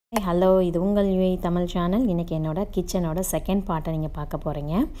Hello, இது உங்கள் UA Tamil channel. இன்றைக்கி என்னோடய கிச்சனோட செகண்ட் பார்ட்டை நீங்கள் பார்க்க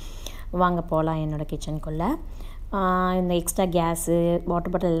போகிறீங்க. வாங்க போகலாம் என்னோடய கிச்சனுக்குள்ளே. இந்த எக்ஸ்ட்ரா கேஸு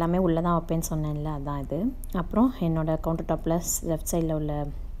வாட்டர் பாட்டில் எல்லாமே உள்ளே தான் வைப்பேன்னு சொன்னேன்ல, அதுதான் இது. அப்புறம் என்னோடய கவுண்டர் டாப்பில் லெஃப்ட் சைடில் உள்ள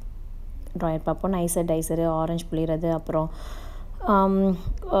ட்ராயர் பார்ப்போம். நைஸர் டைசரு, ஆரஞ்சு புளியறது, அப்புறம்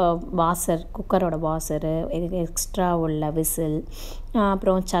வாசர், குக்கரோட வாசரு, இது எக்ஸ்ட்ரா உள்ள விசில்,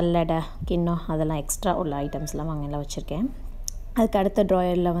 அப்புறம் சல்லடை, கிண்ணம், அதெல்லாம் எக்ஸ்ட்ரா உள்ள ஐட்டம்ஸ்லாம் எல்லாம் வச்சுருக்கேன். அதுக்கு அடுத்த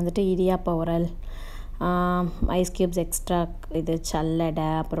ட்ராயரில் வந்துட்டு இடியாப்ப உரல், ஐஸ் க்யூப்ஸ், எக்ஸ்ட்ரா இது சல்லடை,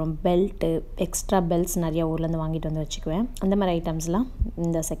 அப்புறம் பெல்ட்டு, எக்ஸ்ட்ரா பெல்ட்ஸ் நிறையா ஊர்லேருந்து வாங்கிட்டு வந்து வச்சுக்குவேன். அந்த மாதிரி ஐட்டம்ஸ்லாம்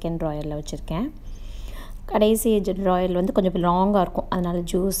இந்த செகண்ட் ட்ராயரில் வச்சுருக்கேன். கடைசி ட்ராயரில் வந்து கொஞ்சம் லாங்காக இருக்கும், அதனால்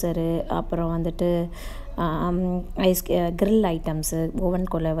ஜூஸரு, அப்புறம் வந்துட்டு கிரில் ஐட்டம்ஸு,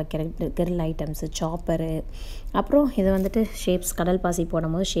 ஓவன்குள்ளே வைக்கிற கிரில் ஐட்டம்ஸு, சாப்பரு, அப்புறம் இது வந்துட்டு ஷேப்ஸ், கடல் பாசி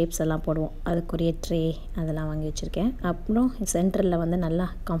போடும்போது ஷேப்ஸ் எல்லாம் போடுவோம், அதுக்குரிய ட்ரே அதெல்லாம் வாங்கி வச்சுருக்கேன். அப்புறம் சென்டரில் வந்து நல்லா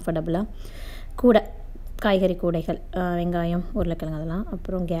கம்ஃபர்டபுளாக கூடை, காய்கறி கூடைகள், வெங்காயம், உருளைக்கிழங்கு அதெல்லாம்.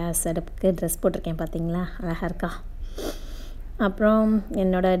 அப்புறம் கேஸ் அடுப்புக்கு ட்ரெஸ் போட்டிருக்கேன், பார்த்தீங்களா, அழகாக இருக்கா. அப்புறம்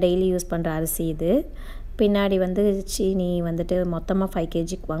என்னோடய டெய்லி யூஸ் பண்ணுற அரிசி இது. பின்னாடி வந்து சீனி வந்துட்டு மொத்தமாக 5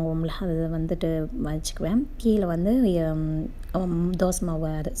 kg வாங்குவோம்ல, அது வந்துட்டு வச்சுக்குவேன். கீழே வந்து தோசை மாவு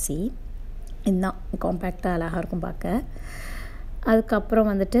அரிசி. இதுதான் காம்பேக்டாக அழகாக இருக்கும் பார்க்க. அதுக்கப்புறம்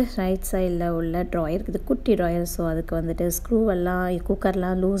வந்துட்டு ரைட் சைடில் உள்ள ட்ராயர், இது குட்டி ட்ராயர். ஸோ அதுக்கு வந்துட்டு ஸ்க்ரூவெல்லாம்,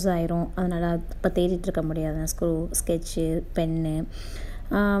 குக்கர்லாம் லூஸ் ஆயிரும், அதனால் இப்போ தேடிட்டு இருக்க முடியாது. Screw, sketch, pen,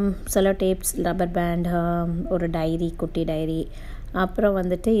 sello tabs, rubber band, ஒரு டைரி, குட்டி டைரி. அப்புறம்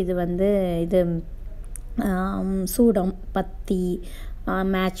வந்துட்டு இது சூடம், பத்தி,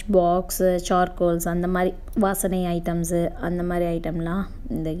 மேட்ச் பாக்ஸு, சார்கோல்ஸ், அந்த மாதிரி வாசனை ஐட்டம்ஸு, அந்த மாதிரி ஐட்டம்லாம்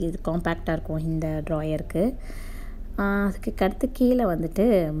இது காம்பேக்டாக இருக்கும் இந்த ட்ராயருக்கு. அதுக்கு அடுத்து கீழே வந்துட்டு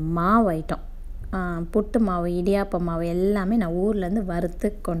மாவு ஐட்டம், புட்டு மாவு, இடியாப்ப மாவு எல்லாமே நான் ஊர்லேருந்து வறுத்து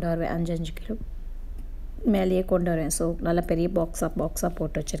கொண்டு வருவேன். 5 கிலோ மேலேயே கொண்டு வருவேன். ஸோ நல்லா பெரிய பாக்ஸாக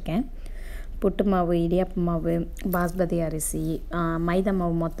போட்டு வச்சுருக்கேன். புட்டு மாவு, இடியாப்ப மாவு, பாஸ்மதி அரிசி, மைதா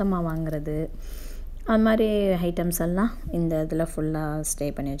மாவு மொத்தமாக வாங்குறது, அது மாதிரி ஐட்டம்ஸ் எல்லாம் இந்த இதில் ஃபுல்லாக ஸ்டே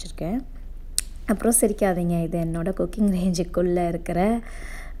பண்ணி வச்சுருக்கேன். அப்புறம் சிரிக்காதீங்க, இது என்னோடய குக்கிங் ரேஞ்சுக்குள்ளே இருக்கிற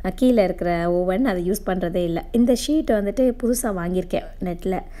கீழே இருக்கிற ஓவன், அதை யூஸ் பண்ணுறதே இல்லை. இந்த ஷீட் வந்துட்டு புதுசாக வாங்கியிருக்கேன்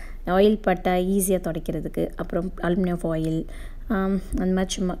நெட்டில், ஆயில் பட்டா ஈஸியாக துடைக்கிறதுக்கு. அப்புறம் அலுமினியம் ஃபாயில், அந்த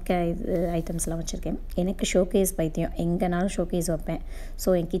மாதிரி சும்மா இது ஐட்டம்ஸ்லாம் வச்சுருக்கேன். எனக்கு ஷோகேஸ் பைத்தியம், எங்கேனாலும் ஷோகேஸ் வைப்பேன்.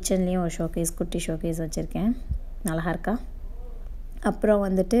 ஸோ என் கிச்சன்லேயும் ஒரு ஷோகேஸ், குட்டி ஷோகேஸ் வச்சுருக்கேன். அழகாக இருக்கா. அப்புறம்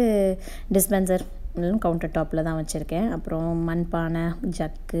வந்துட்டு டிஸ்பென்சர் கவுண்டர் டாப்பில் தான் வச்சுருக்கேன். அப்புறம் மண்பானை,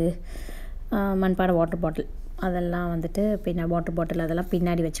 ஜக்கு, மண்பானை, வாட்டர் பாட்டில், அதெல்லாம் வந்துட்டு பின்னாடி வாட்டர் பாட்டில் அதெல்லாம்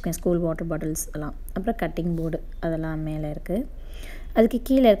பின்னாடி வச்சுக்குவேன், ஸ்கூல் வாட்டர் பாட்டில்ஸ் எல்லாம். அப்புறம் கட்டிங் போர்டு அதெல்லாம் மேலே இருக்குது. அதுக்கு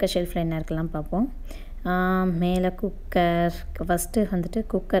கீழே இருக்க ஷெல்ஃபில் என்ன இருக்கலாம் பார்ப்போம். மேலே குக்கர், ஃபஸ்ட்டு வந்துட்டு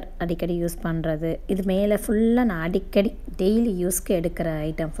குக்கர் அடிக்கடி யூஸ் பண்ணுறது. இது மேலே ஃபுல்லாக நான் அடிக்கடி டெய்லி யூஸ்க்கு எடுக்கிற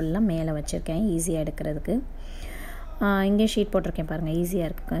ஐட்டம் ஃபுல்லாக மேலே வச்சுருக்கேன், ஈஸியாக எடுக்கிறதுக்கு. இங்கேயும் ஷீட் போட்டிருக்கேன் பாருங்கள், ஈஸியாக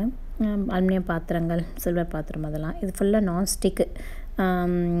இருக்குது. அலுமினியம் பாத்திரங்கள், சில்வர் பாத்திரம், அதெல்லாம். இது ஃபுல்லாக நான்ஸ்டிக்கு,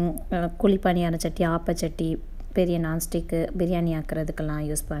 குழிப்பணியான சட்டி, ஆப்பச்சட்டி, பெரிய நான்ஸ்டிக்கு, பிரியாணி ஆக்கிறதுக்கெல்லாம்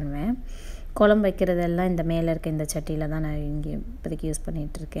யூஸ் பண்ணுவேன். குழம்பு வைக்கிறதெல்லாம் இந்த மேலே இருக்க இந்த சட்டியில் தான் நான் இங்கே இப்போதைக்கு யூஸ்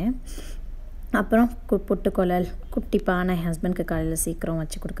பண்ணிகிட்ருக்கேன். அப்புறம் புட்டுக்குழல், குட்டி பானை, ஹஸ்பண்டுக்கு காலையில் சீக்கிரம்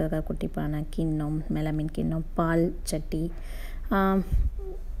வச்சு கொடுக்குறதுக்காக குட்டி பானை, கிண்ணம், மெலமின் கிண்ணம், பால் சட்டி.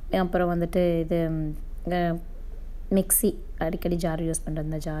 அப்புறம் வந்துட்டு இது மிக்ஸி, அடிக்கடி ஜார் யூஸ் பண்ணுற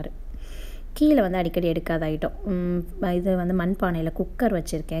இந்த ஜாரு. கீழே வந்து அடிக்கடி எடுக்காத ஐட்டம், இது வந்து மண்பானையில் குக்கர்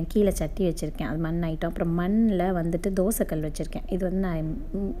வச்சுருக்கேன், கீழே சட்டி வச்சுருக்கேன், அது மண் ஐட்டம். அப்புறம் மண்ணில் வந்துட்டு தோசைக்கல் வச்சுருக்கேன், இது வந்து நான்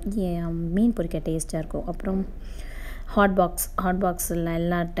மீன் பொரிக்க டேஸ்ட்டாக இருக்கும். அப்புறம் ஹாட் பாக்ஸில்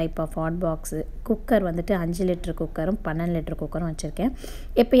எல்லா type of hot box. Cooker வந்துட்டு 5 லிட்டர் குக்கரும் 12 லிட்டர் குக்கரும் வச்சுருக்கேன்.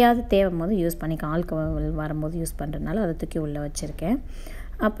 எப்போயாவது தேவையும் போது யூஸ் பண்ணிக்க, ஆட்கள் வரும்போது யூஸ் பண்ணுறதுனால அதை தூக்கி உள்ளே வச்சுருக்கேன்.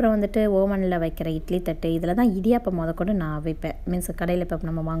 அப்புறம் வந்துட்டு ஓவனில் வைக்கிற இட்லி தட்டு, இதில் தான் இடியாப்பம் முதற்கொண்டு நான் வைப்பேன். மீன்ஸ் கடையில் இப்போ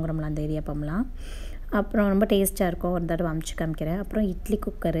நம்ம வாங்குகிறோம்ல அந்த இடியாப்பம்லாம். அப்புறம் ரொம்ப டேஸ்ட்டாக இருக்கும், ஒரு தடவை அமுச்சு காமிக்கிறேன். அப்புறம் இட்லி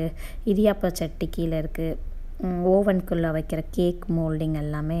குக்கரு, இடியாப்ப சட்டி கீழே இருக்குது. ஓவனுக்குள்ளே வைக்கிற கேக் மோல்டிங்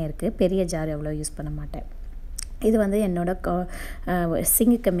எல்லாமே இருக்குது. பெரிய ஜார் எவ்வளோ யூஸ் பண்ண மாட்டேன். இது வந்து என்னோடய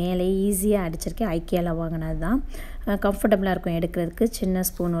சிங்குக்கு மேலே ஈஸியாக அடிச்சிருக்கேன், ஐக்கியாவில் வாங்கினது தான். கம்ஃபர்டபுளாக இருக்கும் எடுக்கிறதுக்கு. சின்ன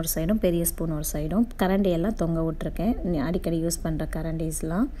ஸ்பூன் ஒரு சைடும், பெரிய ஸ்பூன் ஒரு சைடும். கரண்டியெல்லாம் தொங்க விட்ருக்கேன், அடிக்கடி யூஸ் பண்ணுற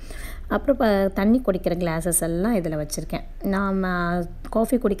கரண்டிஸ்லாம். அப்புறம் தண்ணி குடிக்கிற கிளாஸஸ் எல்லாம் இதில் வச்சுருக்கேன். நான்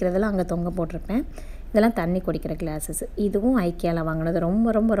காஃபி குடிக்கிறதெல்லாம் அங்கே தொங்க போட்டிருப்பேன். இதெல்லாம் தண்ணி குடிக்கிற கிளாஸஸ். இதுவும் ஐக்கியாவில் வாங்கினது.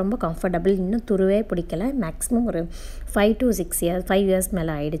 ரொம்ப ரொம்ப ரொம்ப கம்ஃபர்டபுள். இன்னும் துருவே பிடிக்கல. மேக்ஸிமம் ஒரு 5 to 6 இயர்ஸ், 5 இயர்ஸ்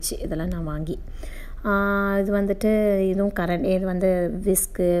மேலே ஆயிடுச்சு இதெல்லாம் நான் வாங்கி. இது வந்துட்டு இதுவும் கரண்டி, இது வந்து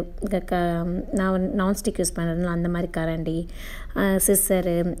விஸ்கு, நான் நான்ஸ்டிக் யூஸ் பண்ணுறதுனால அந்த மாதிரி கரண்டி,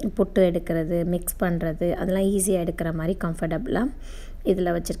 சிஸ்ஸரு, புட்டு எடுக்கிறது, மிக்ஸ் பண்ணுறது, அதெல்லாம் ஈஸியாக எடுக்கிற மாதிரி கம்ஃபர்டபுளாக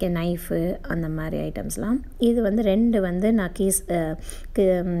இதில் வச்சுருக்கேன். நைஃபு அந்த மாதிரி ஐட்டம்ஸ்லாம். இது வந்து 2 வந்து நான்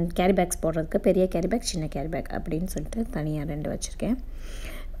கேரி பேக்ஸ் போடுறதுக்கு, பெரிய கேரி பேக், சின்ன கேரி பேக் அப்படின்னு சொல்லிட்டு தனியாக 2 வச்சுருக்கேன்.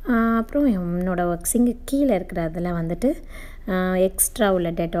 அப்புறம் என்னோடய சிங்கு கீழே இருக்கிறதுல வந்துட்டு எக்ஸ்ட்ரா உள்ள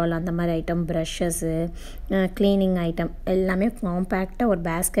டெட்டால் அந்த மாதிரி ஐட்டம், ப்ரஷ்ஷஸ்ஸு, க்ளீனிங் ஐட்டம் எல்லாமே காம்பேக்டாக ஒரு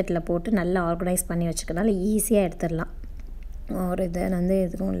பேஸ்கெட்டில் போட்டு நல்லா ஆர்கனைஸ் பண்ணி வச்சுக்கிறதுனால ஈஸியாக எடுத்துடலாம். ஒரு இதை வந்து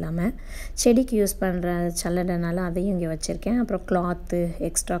எதுவும் இல்லாமல் செடிக்கு யூஸ் பண்ணுற சல்லடைனால அதையும் இங்கே வச்சுருக்கேன். அப்புறம் கிளாத்து,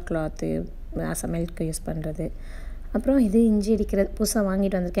 எக்ஸ்ட்ரா கிளாத்து சமையலுக்கு யூஸ் பண்ணுறது. அப்புறம் இது இஞ்சி அடிக்கிறது புதுசாக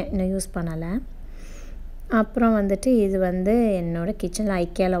வாங்கிட்டு வந்திருக்கேன், இன்னும் யூஸ் பண்ணலை. அப்புறம் வந்துட்டு இது வந்து என்னோடய கிச்சனில்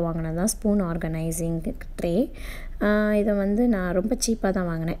ஐக்கியாவில் வாங்கினது தான், ஸ்பூன் ஆர்கனைசிங் ட்ரே. இதை வந்து நான் ரொம்ப சீப்பாக தான்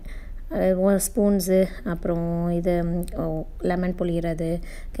வாங்கினேன். ஸ்பூன்ஸு, அப்புறம் இது லெமன் புளிகிறது,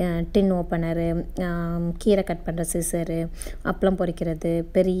 டின் ஓப்பனரு, கீரை கட் பண்ணுற சிசரு, அப்பளம் பொரிக்கிறது,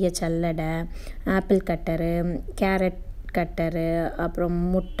 பெரிய சல்லடை, ஆப்பிள் கட்டரு, கேரட் கட்டரு, அப்புறம்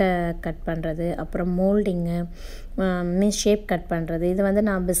முட்டை கட் பண்ணுறது, அப்புறம் மோல்டிங்கு, ஷேப் கட் பண்ணுறது. இது வந்து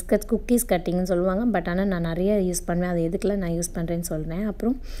நான் பிஸ்கட் குக்கீஸ் கட்டிங்னு சொல்லுவாங்க, பட் ஆனால் நான் நிறைய யூஸ் பண்ணுவேன். அது எதுக்குலாம் நான் யூஸ் பண்ணுறேன்னு சொல்கிறேன்.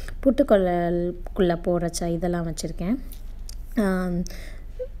 அப்புறம் புட்டுக்குள்ளே போடுறச்சா இதெல்லாம் வச்சுருக்கேன்.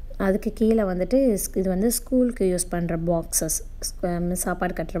 அதுக்கு கீழே வந்துட்டு இது வந்து ஸ்கூலுக்கு யூஸ் பண்ணுற பாக்ஸஸ்,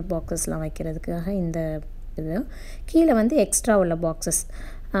 சாப்பாடு கட்டுற பாக்ஸஸ்லாம் வைக்கிறதுக்காக இந்த இது. கீழே வந்து எக்ஸ்ட்ரா உள்ள பாக்ஸஸ்,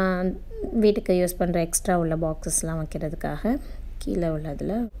 வீட்டுக்கு யூஸ் பண்ணுற எக்ஸ்ட்ரா உள்ள பாக்ஸஸ்லாம் வைக்கிறதுக்காக கீழே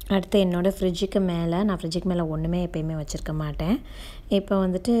உள்ளதில். அடுத்து என்னோடய ஃப்ரிட்ஜுக்கு மேலே, நான் ஃப்ரிட்ஜுக்கு மேலே ஒன்றுமே எப்போயுமே வச்சுருக்க மாட்டேன். இப்போ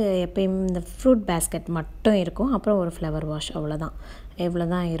வந்துட்டு எப்போயும் இந்த ஃப்ரூட் பேஸ்கெட் மட்டும் இருக்கும், அப்புறம் ஒரு ஃப்ளவர் வாஷ், அவ்வளோதான், இவ்வளோ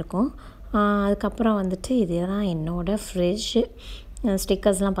தான் இருக்கும். அதுக்கப்புறம் வந்துட்டு இதுதான் என்னோடய ஃப்ரிட்ஜு.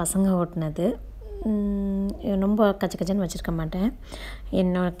 ஸ்டிக்கர்ஸ்லாம் பசங்க ஓட்டினது, ரொம்ப கச்சன்னு வச்சுருக்க மாட்டேன்.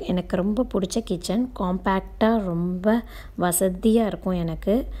 எனக்கு ரொம்ப பிடிச்ச கிச்சன், காம்பேக்டாக ரொம்ப வசதியாக இருக்கும்.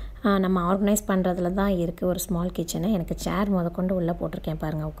 எனக்கு நம்ம ஆர்கனைஸ் பண்ணுறதுல தான் இருக்குது ஒரு ஸ்மால் கிச்சனை. எனக்கு சேர் முதற்கொண்டு உள்ளே போட்டிருக்கேன்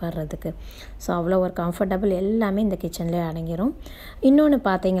பாருங்கள் உட்கார்றதுக்கு. ஸோ அவ்வளோ ஒரு கம்ஃபர்டபுள் எல்லாமே இந்த கிச்சன்லேயே அடங்கிடும். இன்னொன்று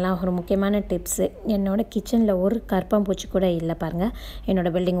பார்த்தீங்களா, ஒரு முக்கியமான டிப்ஸு, என்னோடய கிச்சனில் ஒரு கருப்பாம்பூச்சி கூட இல்லை பாருங்கள்.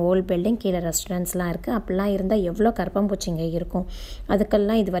 என்னோடய பில்டிங் ஓல்டு பில்டிங், கீழே ரெஸ்டாரண்ட்ஸ்லாம் இருக்குது. அப்படிலாம் இருந்தால் எவ்வளோ கருப்பாம்பூச்சிங்க இருக்கும்.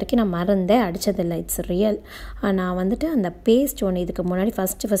 அதுக்கெல்லாம் இது வரைக்கும் நான் மருந்தே அடித்ததில்லை. It's real. நான் வந்துட்டு அந்த பேஸ்ட் ஒன்று இதுக்கு முன்னாடி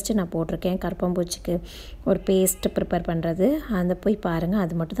ஃபஸ்ட்டு நான் போட்டிருக்கேன், கருப்பாம்பூச்சிக்கு ஒரு பேஸ்ட்டு ப்ரிப்பேர் பண்ணுறது. அதை போய் பாருங்கள்.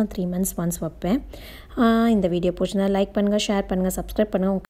 அது மட்டும் தான் 3 months ஒன்ஸ் வைப்பேன். இந்த வீடியோ பிடிச்சிருந்தா லைக் பண்ணுங்கள், ஷேர் பண்ணுங்கள், சப்ஸ்கிரைப் பண்ணுங்கள்.